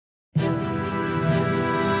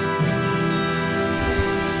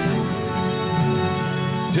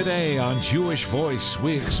Today on Jewish Voice,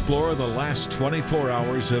 we explore the last 24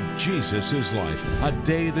 hours of Jesus' life, a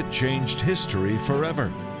day that changed history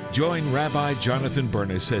forever. Join Rabbi Jonathan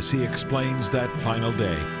Bernis as he explains that final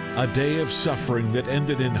day, a day of suffering that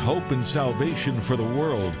ended in hope and salvation for the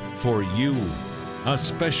world, for you. A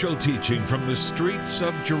special teaching from the streets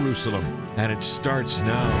of Jerusalem, and it starts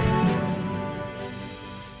now.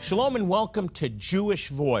 Shalom and welcome to Jewish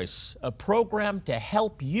Voice, a program to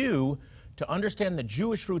help you to understand the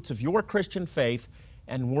Jewish roots of your Christian faith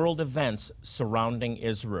and world events surrounding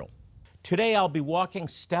Israel. Today I'll be walking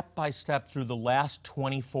step by step through the last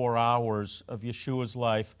 24 hours of Yeshua's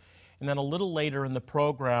life, and then a little later in the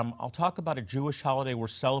program I'll talk about a Jewish holiday we're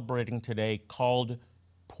celebrating today called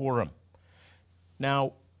Purim.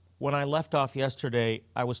 Now, when I left off yesterday,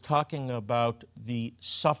 I was talking about the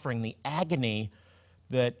suffering, the agony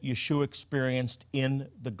that Yeshua experienced in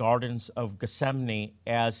the gardens of Gethsemane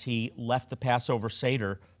as he left the Passover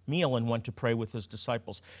Seder meal and went to pray with his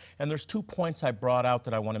disciples. And there's 2 points I brought out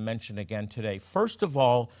that I want to mention again today. First of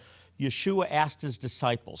all, Yeshua asked his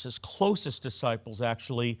disciples, his closest disciples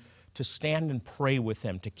actually, to stand and pray with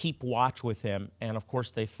him, to keep watch with him, and of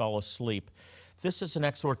course they fell asleep. This is an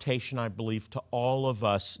exhortation, I believe, to all of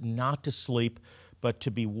us not to sleep, but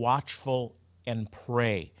to be watchful and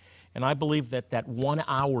pray. And I believe that that 1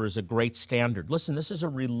 hour is a great standard. Listen, this is a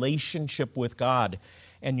relationship with God,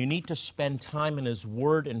 and you need to spend time in His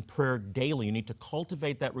Word and prayer daily. You need to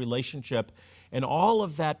cultivate that relationship, and all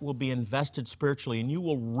of that will be invested spiritually, and you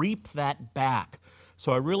will reap that back.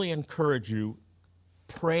 So I really encourage you,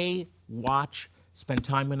 pray, watch, spend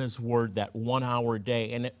time in His Word that 1 hour a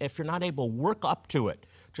day. And if you're not able, work up to it,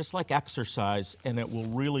 just like exercise, and it will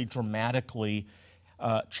really dramatically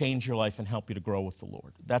change your life and help you to grow with the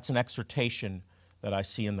Lord. That's an exhortation that I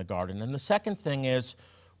see in the garden. And the second thing is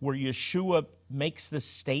where Yeshua makes this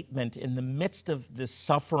statement in the midst of this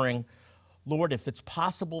suffering, Lord, if it's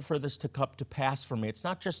possible for this to come to pass for me, it's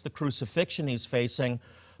not just the crucifixion he's facing,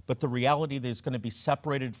 but the reality that he's going to be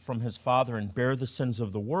separated from his Father and bear the sins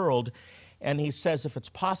of the world. And he says, if it's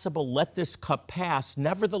possible, let this cup pass.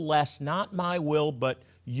 Nevertheless, not my will, but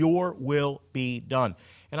your will be done.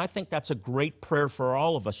 And I think that's a great prayer for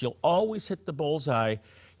all of us. You'll always hit the bullseye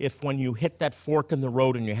if when you hit that fork in the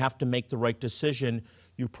road and you have to make the right decision,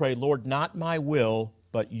 you pray, Lord, not my will,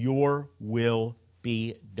 but your will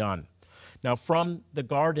be done. Now, from the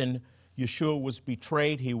garden, Yeshua was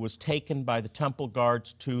betrayed. He was taken by the temple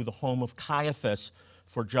guards to the home of Caiaphas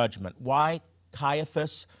for judgment. Why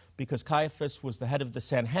Caiaphas? Because Caiaphas was the head of the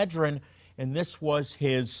Sanhedrin, and this was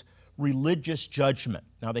his religious judgment.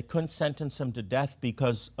 Now, they couldn't sentence him to death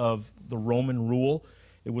because of the Roman rule.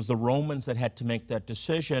 It was the Romans that had to make that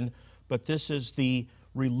decision, but this is the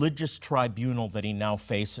religious tribunal that he now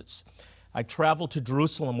faces. I traveled to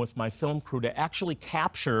Jerusalem with my film crew to actually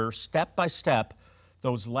capture, step by step,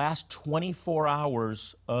 those last 24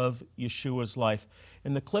 hours of Yeshua's life.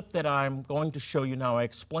 In the clip that I'm going to show you now, I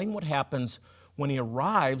explain what happens when he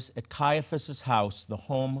arrives at Caiaphas' house, the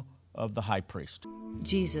home of the high priest.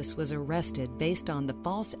 Jesus was arrested based on the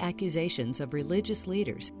false accusations of religious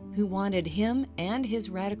leaders who wanted him and his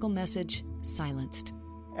radical message silenced.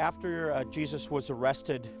 After Jesus was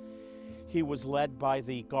arrested, he was led by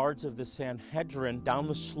the guards of the Sanhedrin down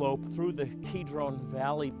the slope through the Kidron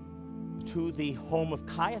Valley to the home of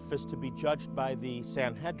Caiaphas to be judged by the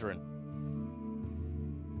Sanhedrin.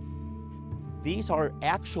 These are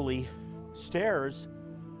actually stairs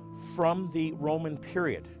from the Roman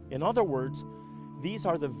period. In other words, these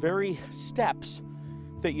are the very steps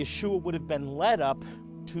that Yeshua would have been led up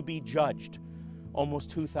to be judged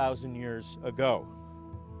almost 2,000 years ago.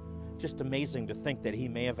 Just amazing to think that he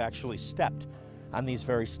may have actually stepped on these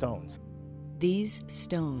very stones. These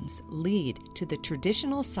stones lead to the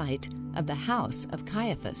traditional site of the house of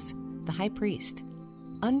Caiaphas, the high priest.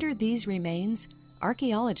 Under these remains,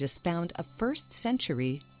 archaeologists found a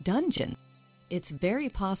first-century dungeon. It's very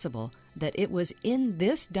possible that it was in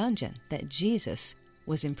this dungeon that Jesus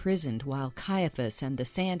was imprisoned while Caiaphas and the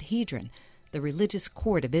Sanhedrin, the religious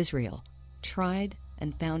court of Israel, tried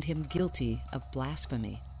and found him guilty of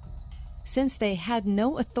blasphemy. Since they had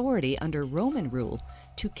no authority under Roman rule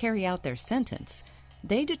to carry out their sentence,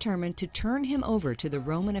 they determined to turn him over to the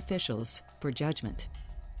Roman officials for judgment.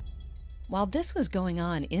 While this was going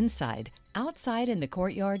on inside, outside in the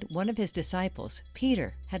courtyard, one of his disciples,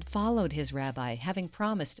 Peter, had followed his rabbi, having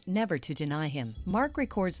promised never to deny him. Mark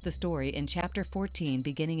records the story in chapter 14,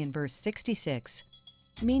 beginning in verse 66.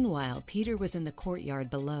 Meanwhile, Peter was in the courtyard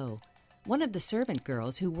below. One of the servant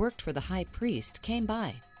girls who worked for the high priest came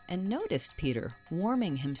by and noticed Peter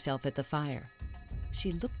warming himself at the fire.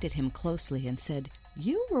 She looked at him closely and said,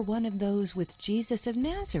 "You were one of those with Jesus of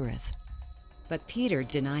Nazareth." But Peter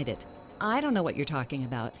denied it. "I don't know what you're talking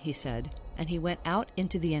about," he said, and he went out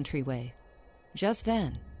into the entryway. Just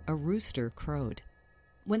then, a rooster crowed.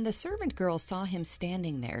 When the servant girl saw him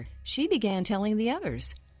standing there, she began telling the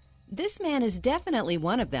others, "This man is definitely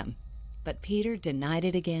one of them." But Peter denied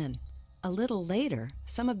it again. A little later,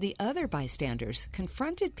 some of the other bystanders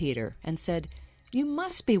confronted Peter and said, "You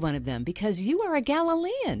must be one of them because you are a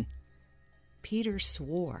Galilean." Peter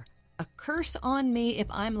swore, "A curse on me if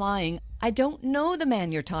I'm lying. I don't know the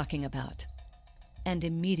man you're talking about." And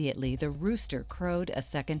immediately the rooster crowed a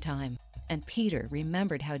second time. And Peter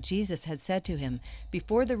remembered how Jesus had said to him,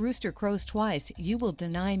 "Before the rooster crows twice, you will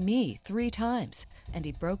deny me 3 times." And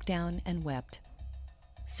he broke down and wept.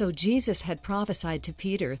 So Jesus had prophesied to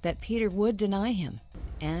Peter that Peter would deny him.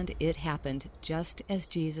 And it happened just as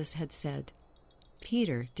Jesus had said.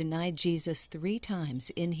 Peter denied Jesus 3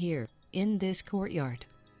 times in here, in this courtyard,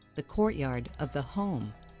 the courtyard of the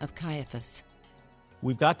home of Caiaphas.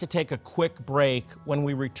 We've got to take a quick break. When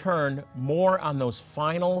we return, more on those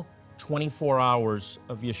final 24 hours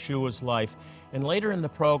of Yeshua's life. And later in the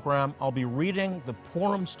program, I'll be reading the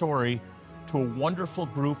Purim story to a wonderful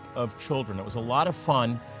group of children. It was a lot of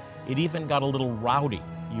fun. It even got a little rowdy.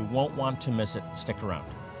 You won't want to miss it. Stick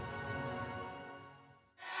around.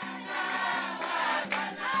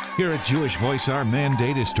 Here at Jewish Voice, our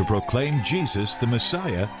mandate is to proclaim Jesus, the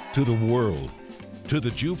Messiah, to the world, to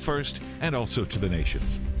the Jew first and also to the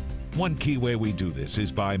nations. One key way we do this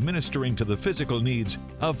is by ministering to the physical needs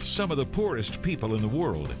of some of the poorest people in the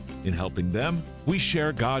world. In helping them, we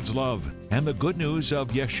share God's love and the good news of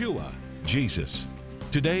Yeshua, Jesus.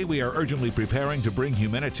 Today, we are urgently preparing to bring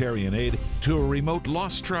humanitarian aid to a remote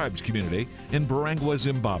lost tribes community in Barangwa,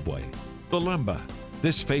 Zimbabwe. The Lemba,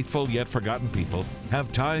 this faithful yet forgotten people,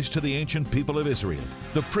 have ties to the ancient people of Israel,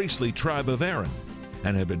 the priestly tribe of Aaron,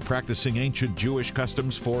 and have been practicing ancient Jewish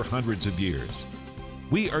customs for hundreds of years.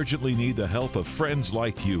 We urgently need the help of friends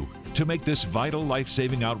like you to make this vital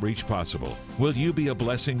life-saving outreach possible. Will you be a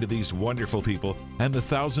blessing to these wonderful people and the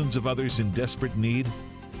thousands of others in desperate need?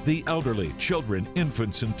 The elderly, children,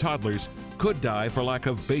 infants, and toddlers could die for lack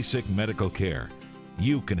of basic medical care.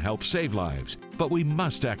 You can help save lives, but we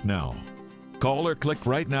must act now. Call or click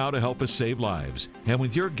right now to help us save lives. And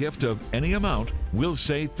with your gift of any amount, we'll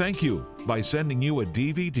say thank you by sending you a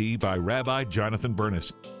DVD by Rabbi Jonathan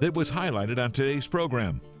Bernis that was highlighted on today's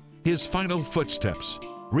program. His Final Footsteps,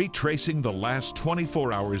 retracing the last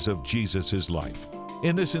 24 hours of Jesus' life.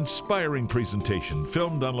 In this inspiring presentation,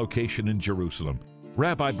 filmed on location in Jerusalem,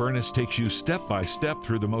 Rabbi Bernis takes you step by step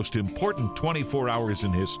through the most important 24 hours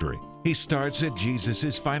in history. He starts at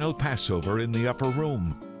Jesus' final Passover in the upper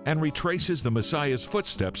room and retraces the Messiah's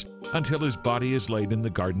footsteps until his body is laid in the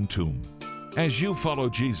garden tomb. As you follow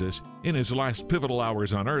Jesus in his last pivotal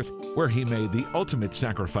hours on earth, where he made the ultimate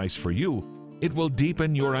sacrifice for you, it will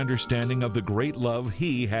deepen your understanding of the great love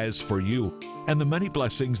he has for you and the many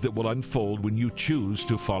blessings that will unfold when you choose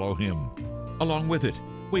to follow him. Along with it,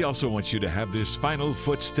 we also want you to have this Final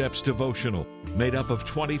Footsteps devotional made up of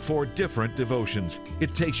 24 different devotions.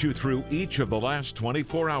 It takes you through each of the last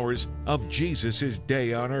 24 hours of Jesus'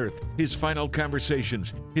 day on earth, his final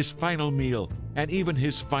conversations, his final meal, and even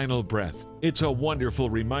his final breath. It's a wonderful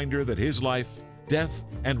reminder that his life, death,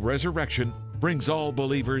 and resurrection brings all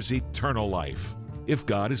believers eternal life. If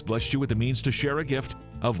God has blessed you with the means to share a gift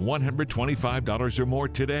of $125 or more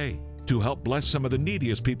today, to help bless some of the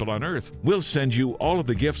neediest people on earth, we'll send you all of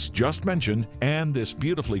the gifts just mentioned and this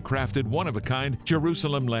beautifully crafted, one-of-a-kind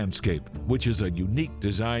Jerusalem landscape, which is a unique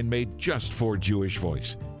design made just for Jewish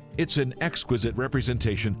Voice. It's an exquisite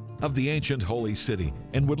representation of the ancient holy city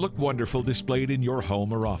and would look wonderful displayed in your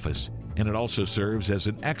home or office. And it also serves as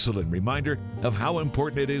an excellent reminder of how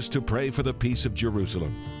important it is to pray for the peace of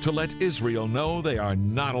Jerusalem, to let Israel know they are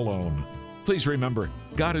not alone. Please remember,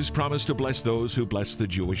 God has promised to bless those who bless the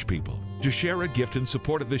Jewish people. To share a gift in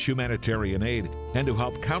support of this humanitarian aid and to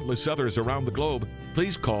help countless others around the globe,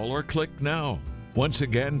 please call or click now. Once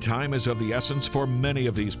again, time is of the essence for many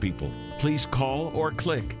of these people. Please call or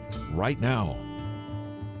click right now.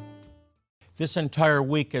 This entire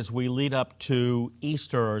week, as we lead up to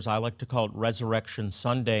Easter, or as I like to call it, Resurrection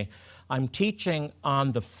Sunday, I'm teaching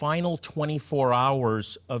on the final 24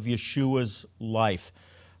 hours of Yeshua's life.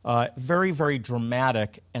 Very, very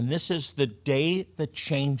dramatic, and this is the day that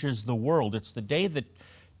changes the world. It's the day that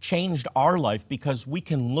changed our life because we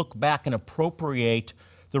can look back and appropriate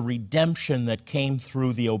the redemption that came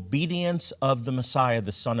through the obedience of the Messiah,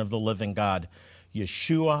 the Son of the living God.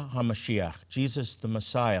 Yeshua HaMashiach, Jesus the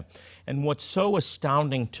Messiah. And what's so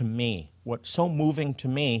astounding to me, what's so moving to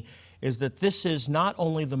me, is that this is not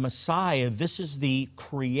only the Messiah, this is the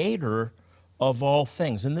creator of all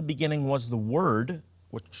things. In the beginning was the Word,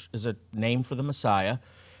 which is a name for the Messiah,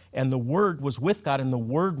 and the Word was with God, and the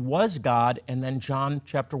Word was God, and then John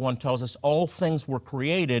chapter 1 tells us all things were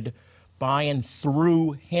created by and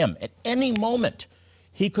through Him. At any moment,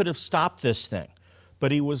 He could have stopped this thing,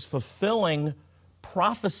 but He was fulfilling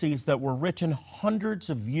prophecies that were written hundreds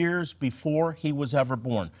of years before He was ever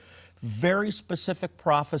born. Very specific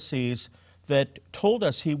prophecies that told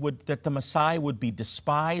us that the Messiah would be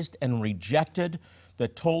despised and rejected,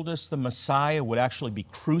 that told us the Messiah would actually be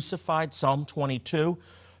crucified, Psalm 22.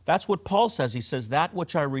 That's what Paul says. He says, that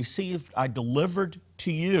which I received, I delivered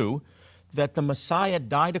to you, that the Messiah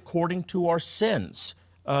died according to our sins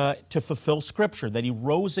to fulfill Scripture, that He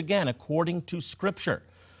rose again according to Scripture.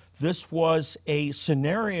 This was a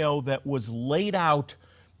scenario that was laid out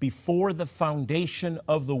before the foundation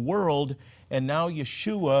of the world, and now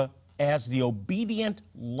Yeshua, as the obedient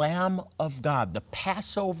Lamb of God, the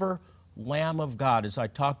Passover Lamb of God, as I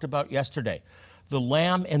talked about yesterday, the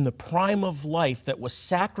Lamb in the prime of life that was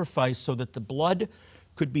sacrificed so that the blood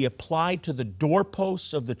could be applied to the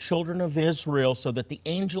doorposts of the children of Israel so that the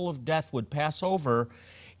angel of death would pass over,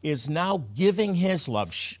 is now giving His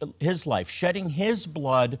life, shedding His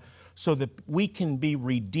blood so that we can be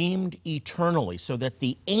redeemed eternally, so that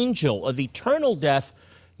the angel of eternal death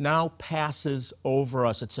now passes over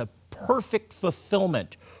us. It's a perfect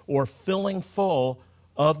fulfillment or filling full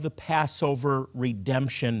of the Passover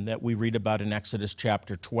redemption that we read about in Exodus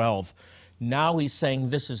chapter 12. Now He's saying,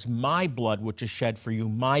 this is my blood which is shed for you,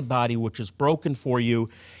 my body which is broken for you.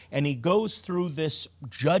 And He goes through this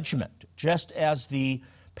judgment, just as the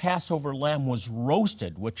Passover lamb was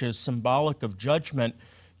roasted, which is symbolic of judgment.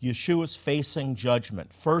 Yeshua's facing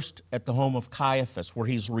judgment, first at the home of Caiaphas, where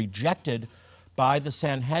He's rejected by the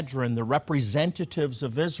Sanhedrin, the representatives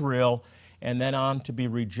of Israel, and then on to be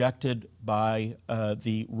rejected by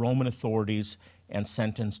the Roman authorities and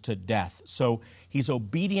sentenced to death. So He's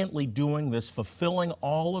obediently doing this, fulfilling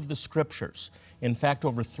all of the Scriptures. In fact,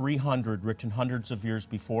 over 300 written hundreds of years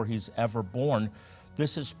before He's ever born.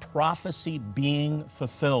 This is prophecy being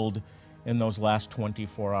fulfilled in those last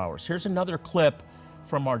 24 hours. Here's another clip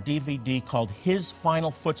from our DVD called His Final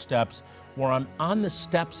Footsteps, where I'm on the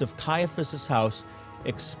steps of Caiaphas' house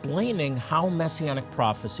explaining how Messianic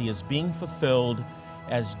prophecy is being fulfilled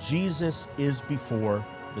as Jesus is before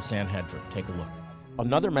the Sanhedrin. Take a look.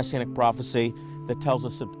 Another Messianic prophecy that tells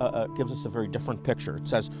us, gives us a very different picture. It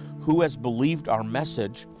says, who has believed our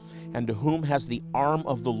message, and to whom has the arm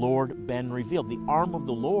of the Lord been revealed? The arm of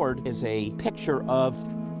the Lord is a picture of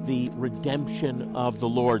the redemption of the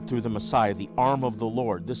Lord through the Messiah, the arm of the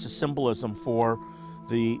Lord. This is symbolism for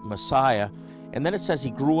the Messiah. And then it says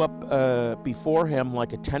He grew up before Him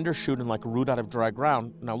like a tender shoot and like a root out of dry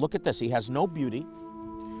ground. Now look at this. He has no beauty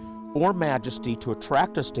or majesty to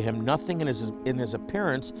attract us to Him, nothing in his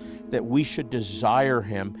appearance that we should desire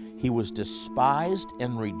Him. He was despised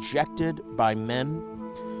and rejected by men,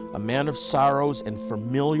 a man of sorrows and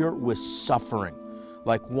familiar with suffering.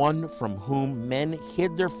 Like one from whom men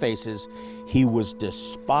hid their faces, He was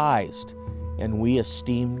despised, and we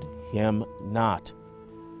esteemed Him not.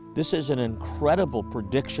 This is an incredible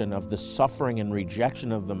prediction of the suffering and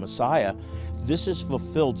rejection of the Messiah. This is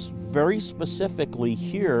fulfilled very specifically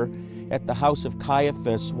here at the house of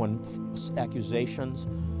Caiaphas when accusations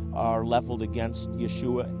are leveled against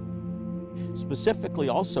Yeshua. Specifically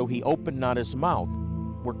also, He opened not His mouth.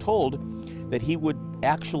 We're told that He would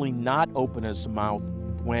actually not open His mouth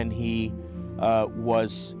when he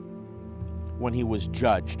was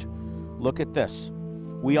judged. Look at this.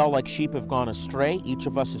 We all like sheep have gone astray. Each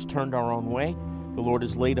of us has turned our own way. The Lord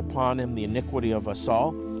has laid upon Him the iniquity of us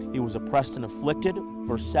all. He was oppressed and afflicted.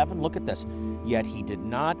 Verse 7, look at this. Yet He did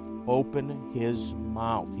not open His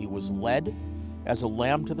mouth. He was led as a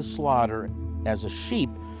lamb to the slaughter, as a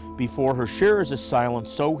sheep before her shearers is silent,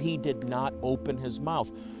 so He did not open His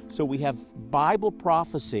mouth. So we have Bible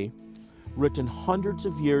prophecy written hundreds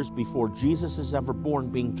of years before Jesus is ever born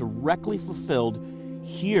being directly fulfilled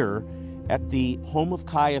here at the home of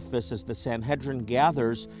Caiaphas as the Sanhedrin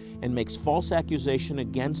gathers and makes false accusation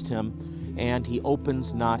against Him, and He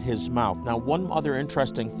opens not His mouth. Now, one other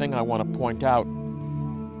interesting thing I want to point out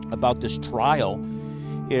about this trial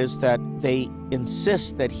is that they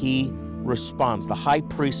insist that He responds. The high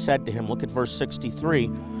priest said to Him, look at verse 63,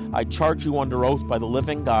 I charge you under oath by the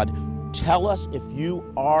living God, tell us if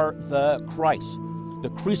you are the Christ,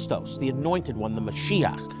 the Christos, the anointed one, the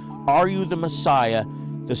Mashiach. Are you the Messiah,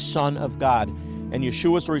 the Son of God? And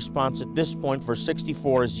Yeshua's response at this point, verse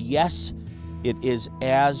 64, is, yes, it is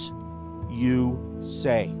as you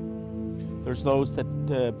say. There's those that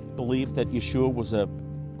believe that Yeshua was a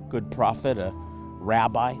good prophet, a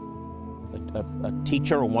rabbi, a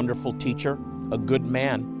teacher, a wonderful teacher, a good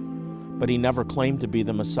man, but he never claimed to be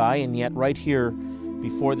the Messiah. And yet right here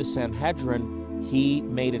before the Sanhedrin, he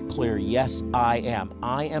made it clear, yes, I am.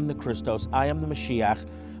 I am the Christos. I am the Mashiach.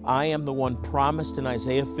 I am the one promised in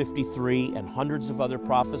Isaiah 53 and hundreds of other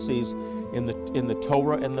prophecies in the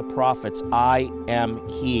Torah and the prophets. I am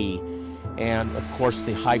he. And of course,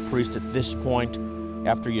 the high priest at this point,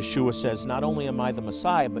 after Yeshua says, not only am I the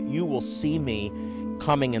Messiah, but you will see me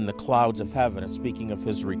coming in the clouds of heaven. It's speaking of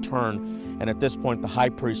his return. And at this point, the high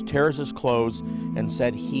priest tears his clothes and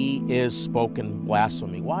said, he is spoken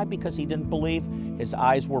blasphemy. Why? Because he didn't believe. His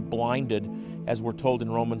eyes were blinded. As we're told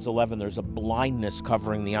in Romans 11, there's a blindness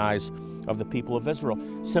covering the eyes of the people of Israel,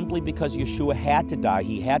 simply because Yeshua had to die.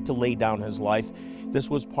 He had to lay down his life. This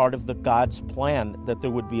was part of God's plan, that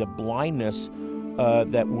there would be a blindness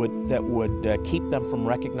that would keep them from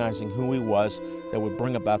recognizing who he was, that would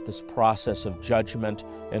bring about this process of judgment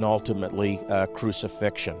and ultimately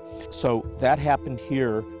crucifixion. So that happened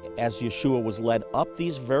here as Yeshua was led up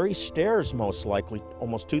these very stairs, most likely,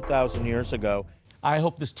 almost 2,000 years ago. I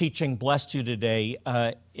hope this teaching blessed you today.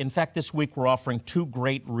 In fact, this week we're offering two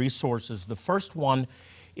great resources. The first one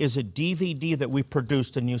is a DVD that we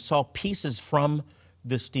produced, and you saw pieces from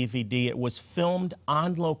this DVD. It was filmed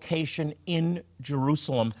on location in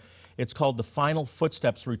Jerusalem. It's called The Final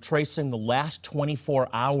Footsteps, retracing the last 24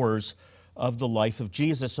 hours of the life of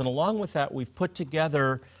Jesus. And along with that, we've put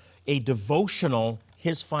together a devotional,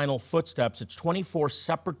 His Final Footsteps. It's 24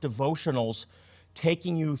 separate devotionals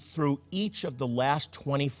taking you through each of the last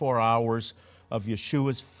 24 hours of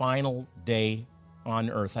Yeshua's final day on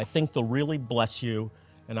earth. I think they'll really bless you,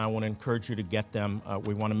 and I want to encourage you to get them.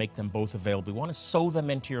 We want to make them both available. We want to sow them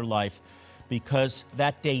into your life because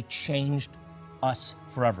that day changed us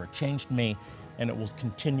forever. It changed me, and it will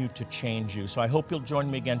continue to change you. So I hope you'll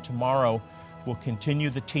join me again tomorrow. We'll continue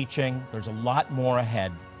the teaching. There's a lot more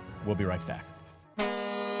ahead. We'll be right back.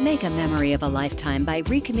 Make a memory of a lifetime by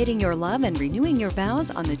recommitting your love and renewing your vows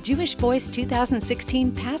on the Jewish Voice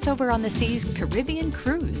 2016 Passover on the Seas Caribbean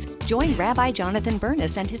Cruise. Join Rabbi Jonathan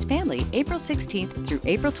Bernis and his family April 16th through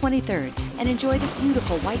April 23rd and enjoy the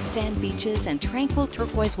beautiful white sand beaches and tranquil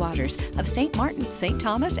turquoise waters of St. Martin, St.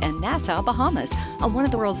 Thomas, and Nassau, Bahamas on one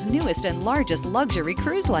of the world's newest and largest luxury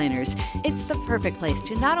cruise liners. It's the perfect place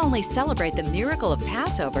to not only celebrate the miracle of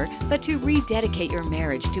Passover, but to rededicate your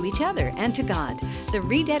marriage to each other and to God. The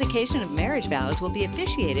rededication of marriage vows will be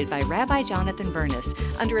officiated by Rabbi Jonathan Bernis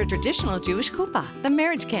under a traditional Jewish chuppah, the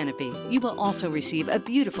marriage canopy. You will also receive a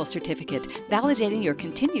beautiful certificate validating your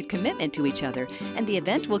continued commitment to each other, and the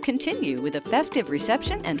event will continue with a festive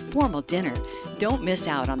reception and formal dinner. Don't miss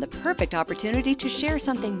out on the perfect opportunity to share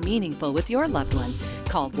something meaningful with your loved one.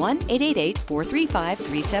 Call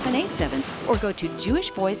 1-888-435-3787 or go to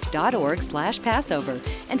jewishvoice.org/Passover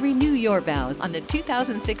and renew your vows on the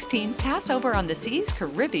 2016 Passover on the Seas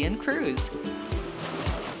Caribbean Cruise.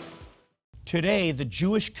 Today, the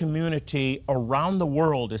Jewish community around the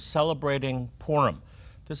world is celebrating Purim.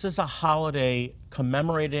 This is a holiday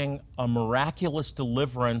commemorating a miraculous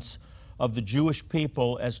deliverance of the Jewish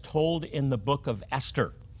people as told in the book of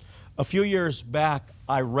Esther. A few years back,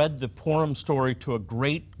 I read the Purim story to a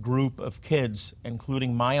great group of kids,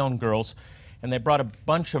 including my own girls, and they brought a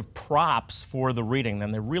bunch of props for the reading,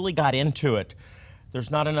 and they really got into it.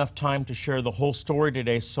 There's not enough time to share the whole story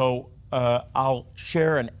today, so I'll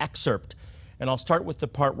share an excerpt. And I'll start with the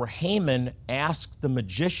part where Haman asked the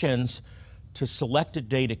magicians to select a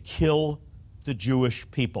day to kill the Jewish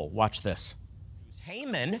people. Watch this.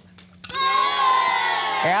 Haman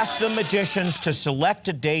asked the magicians to select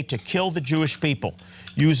a day to kill the Jewish people.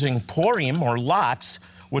 Using Purim, or lots,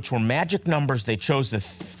 which were magic numbers, they chose the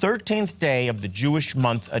 13th day of the Jewish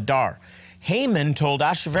month Adar. Haman told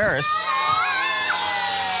Ahasuerus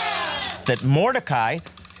that Mordecai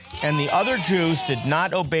and the other Jews did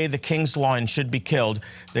not obey the king's law and should be killed.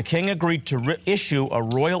 The king agreed to issue a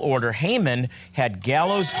royal order. Haman had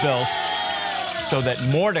gallows built so that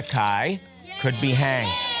Mordecai could be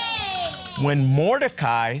hanged. When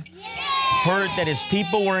Mordecai heard that his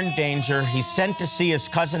people were in danger, he sent to see his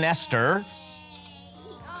cousin Esther,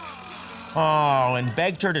 and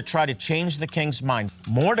begged her to try to change the king's mind.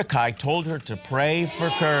 Mordecai told her to pray for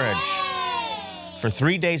courage. For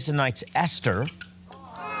 3 days and nights, Esther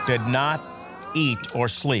did not eat or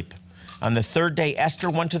sleep. On the third day, Esther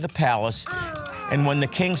went to the palace, and when the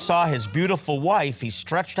king saw his beautiful wife, he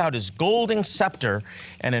stretched out his golden scepter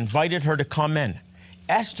and invited her to come in.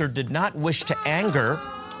 Esther did not wish to anger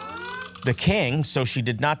the king, so she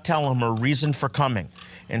did not tell him her reason for coming.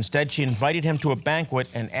 Instead, she invited him to a banquet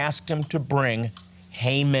and asked him to bring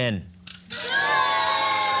Haman.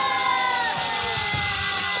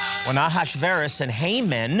 When Ahasuerus and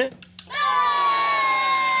Haman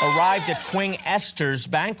arrived at Queen Esther's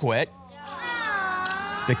banquet,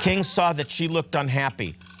 the king saw that she looked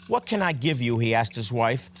unhappy. "What can I give you?" he asked his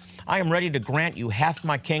wife. "I am ready to grant you half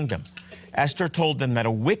my kingdom." Esther told them that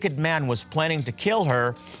a wicked man was planning to kill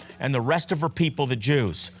her and the rest of her people, the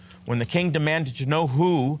Jews. When the king demanded to know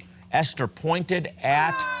who, Esther pointed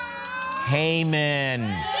at Haman.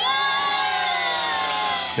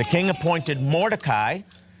 The king appointed Mordecai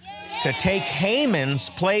to take Haman's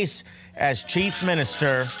place as chief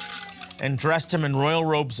minister and dressed him in royal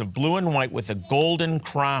robes of blue and white with a golden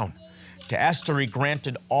crown. To Esther, he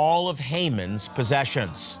granted all of Haman's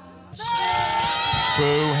possessions.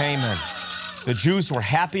 Boo, Haman. The Jews were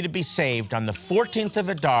happy to be saved. On the 14th of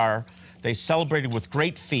Adar, they celebrated with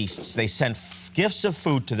great feasts. They sent gifts of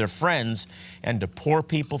food to their friends and to poor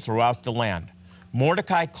people throughout the land.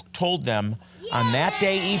 Mordecai told them on that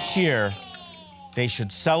day each year, they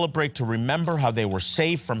should celebrate to remember how they were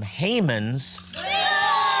saved from Haman's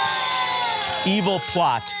evil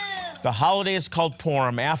plot. The holiday is called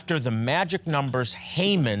Purim after the magic numbers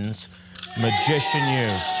Haman's magician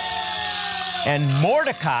used. And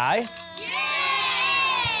Mordecai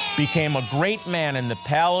became a great man in the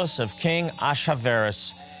palace of King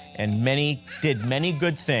Ahasuerus and did many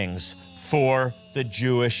good things for the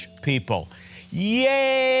Jewish people.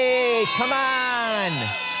 Yay! Come on!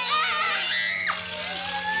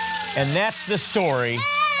 And that's the story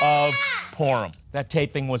of Purim. That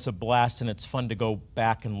taping was a blast, and it's fun to go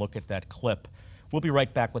back and look at that clip. We'll be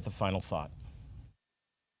right back with the final thought.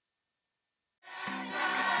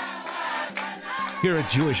 Here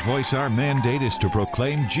at Jewish Voice, our mandate is to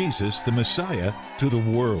proclaim Jesus, the Messiah, to the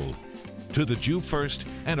world, to the Jew first,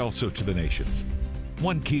 and also to the nations.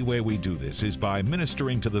 One key way we do this is by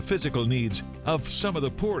ministering to the physical needs of some of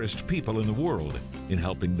the poorest people in the world. In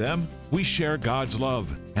helping them, we share God's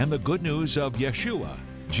love and the good news of Yeshua,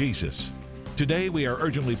 Jesus. Today, we are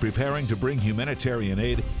urgently preparing to bring humanitarian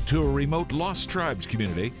aid to a remote lost tribes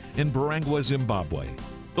community in Barangwa, Zimbabwe.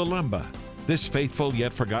 The Lemba, this faithful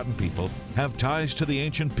yet forgotten people, have ties to the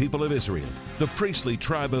ancient people of Israel, the priestly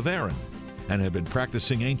tribe of Aaron, and have been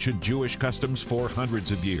practicing ancient Jewish customs for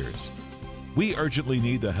hundreds of years. We urgently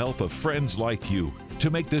need the help of friends like you to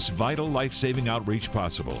make this vital life-saving outreach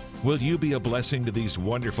possible. Will you be a blessing to these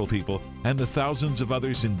wonderful people and the thousands of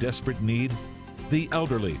others in desperate need? The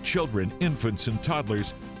elderly, children, infants, and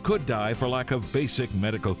toddlers could die for lack of basic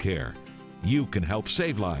medical care. You can help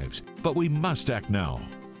save lives, but we must act now.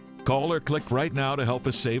 Call or click right now to help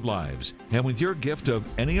us save lives. And with your gift of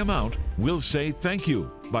any amount, we'll say thank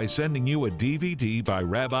you by sending you a DVD by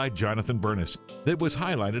Rabbi Jonathan Bernis that was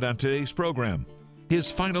highlighted on today's program.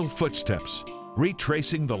 His Final Footsteps,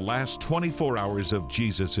 retracing the last 24 hours of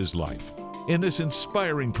Jesus' life. In this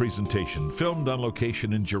inspiring presentation, filmed on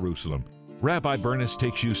location in Jerusalem, Rabbi Bernis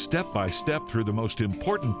takes you step by step through the most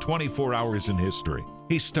important 24 hours in history.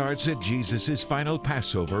 He starts at Jesus' final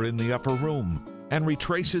Passover in the upper room and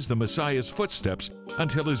retraces the Messiah's footsteps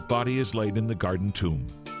until his body is laid in the garden tomb.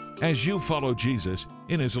 As you follow Jesus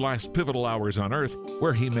in his last pivotal hours on earth,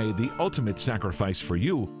 where he made the ultimate sacrifice for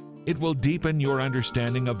you, it will deepen your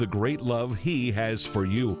understanding of the great love he has for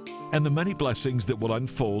you and the many blessings that will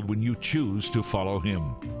unfold when you choose to follow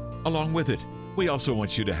him. Along with it, we also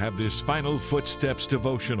want you to have this Final Footsteps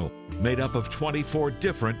devotional made up of 24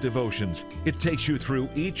 different devotions. It takes you through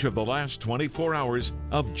each of the last 24 hours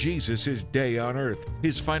of Jesus' day on earth,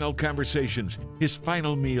 his final conversations, his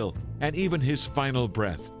final meal, and even his final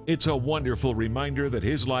breath. It's a wonderful reminder that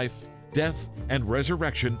his life, death, and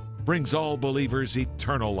resurrection brings all believers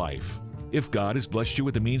eternal life. If God has blessed you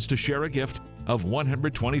with the means to share a gift of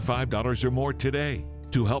 $125 or more today,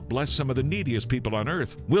 to help bless some of the neediest people on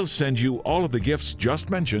earth, we'll send you all of the gifts just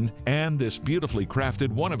mentioned and this beautifully crafted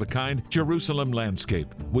one-of-a-kind Jerusalem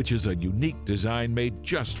landscape, which is a unique design made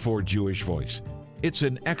just for Jewish Voice. It's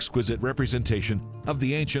an exquisite representation of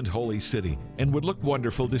the ancient holy city and would look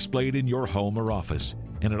wonderful displayed in your home or office.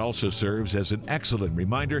 And it also serves as an excellent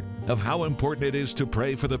reminder of how important it is to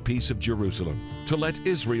pray for the peace of Jerusalem, to let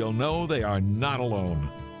Israel know they are not alone.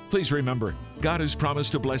 Please remember, God has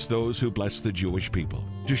promised to bless those who bless the Jewish people.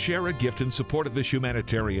 To share a gift in support of this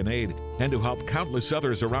humanitarian aid and to help countless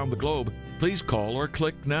others around the globe, please call or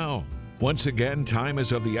click now. Once again, time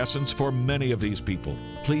is of the essence for many of these people.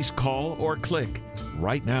 Please call or click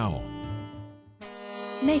right now.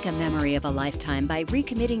 Make a memory of a lifetime by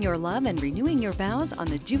recommitting your love and renewing your vows on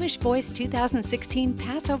the Jewish Voice 2016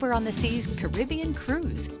 Passover on the Seas Caribbean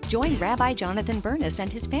Cruise. Join Rabbi Jonathan Bernis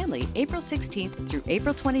and his family April 16th through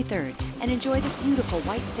April 23rd and enjoy the beautiful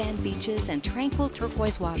white sand beaches and tranquil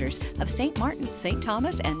turquoise waters of St. Martin, St.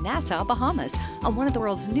 Thomas, and Nassau, Bahamas on one of the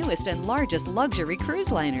world's newest and largest luxury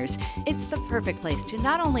cruise liners. It's the perfect place to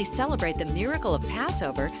not only celebrate the miracle of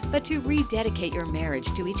Passover, but to rededicate your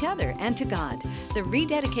marriage to each other and to God. The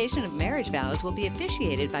rededication of marriage vows will be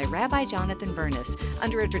officiated by Rabbi Jonathan Bernis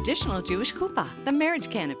under a traditional Jewish chuppah, the marriage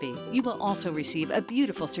canopy. You will also receive a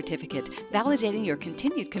beautiful certificate validating your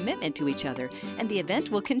continued commitment to each other, and the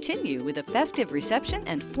event will continue with a festive reception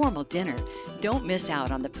and formal dinner. Don't miss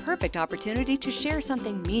out on the perfect opportunity to share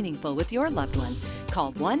something meaningful with your loved one.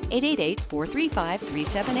 Call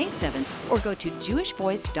 1-888-435-3787 or go to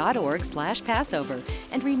jewishvoice.org/Passover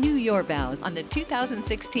and renew your vows on the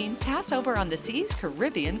 2016 Passover on the Seas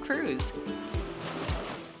Caribbean Cruise.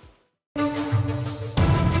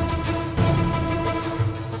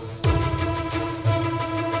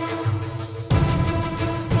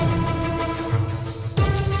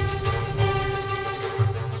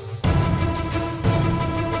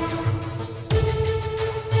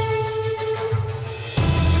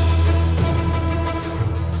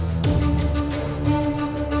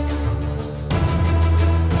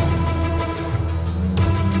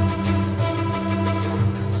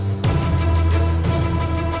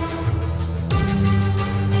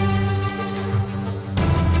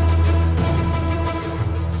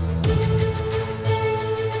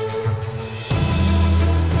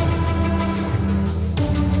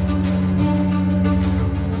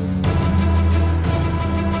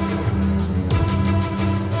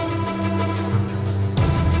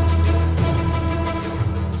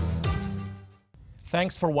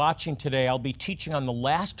 Thanks for watching today. I'll be teaching on the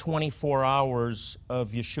last 24 hours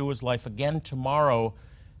of Yeshua's life again tomorrow,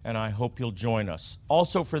 and I hope you'll join us.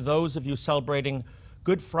 Also, for those of you celebrating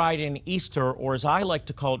Good Friday and Easter, or as I like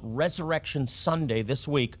to call it, Resurrection Sunday this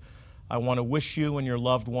week, I want to wish you and your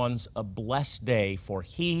loved ones a blessed day, for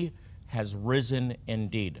He has risen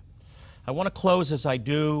indeed. I want to close, as I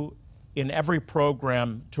do in every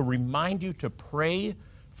program, to remind you to pray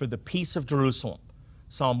for the peace of Jerusalem.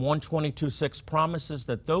 Psalm 122:6 promises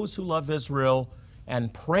that those who love Israel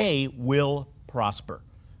and pray will prosper.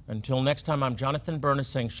 Until next time, I'm Jonathan Bernis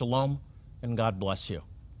saying shalom and God bless you.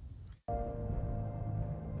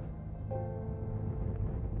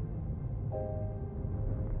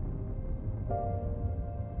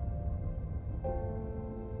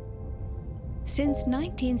 Since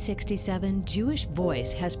 1967, Jewish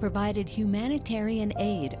Voice has provided humanitarian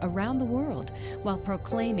aid around the world while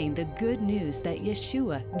proclaiming the good news that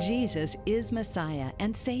Yeshua, Jesus, is Messiah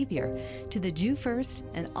and Savior to the Jew first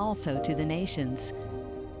and also to the nations.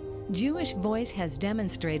 Jewish Voice has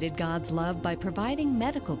demonstrated God's love by providing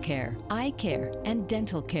medical care, eye care, and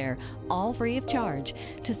dental care, all free of charge,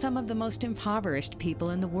 to some of the most impoverished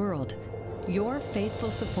people in the world. Your faithful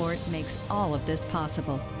support makes all of this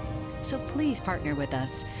possible. So please partner with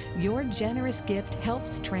us. Your generous gift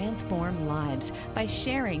helps transform lives by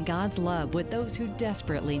sharing God's love with those who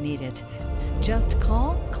desperately need it. Just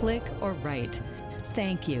call, click, or write.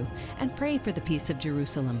 Thank you, and pray for the peace of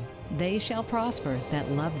Jerusalem. They shall prosper that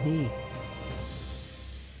love thee.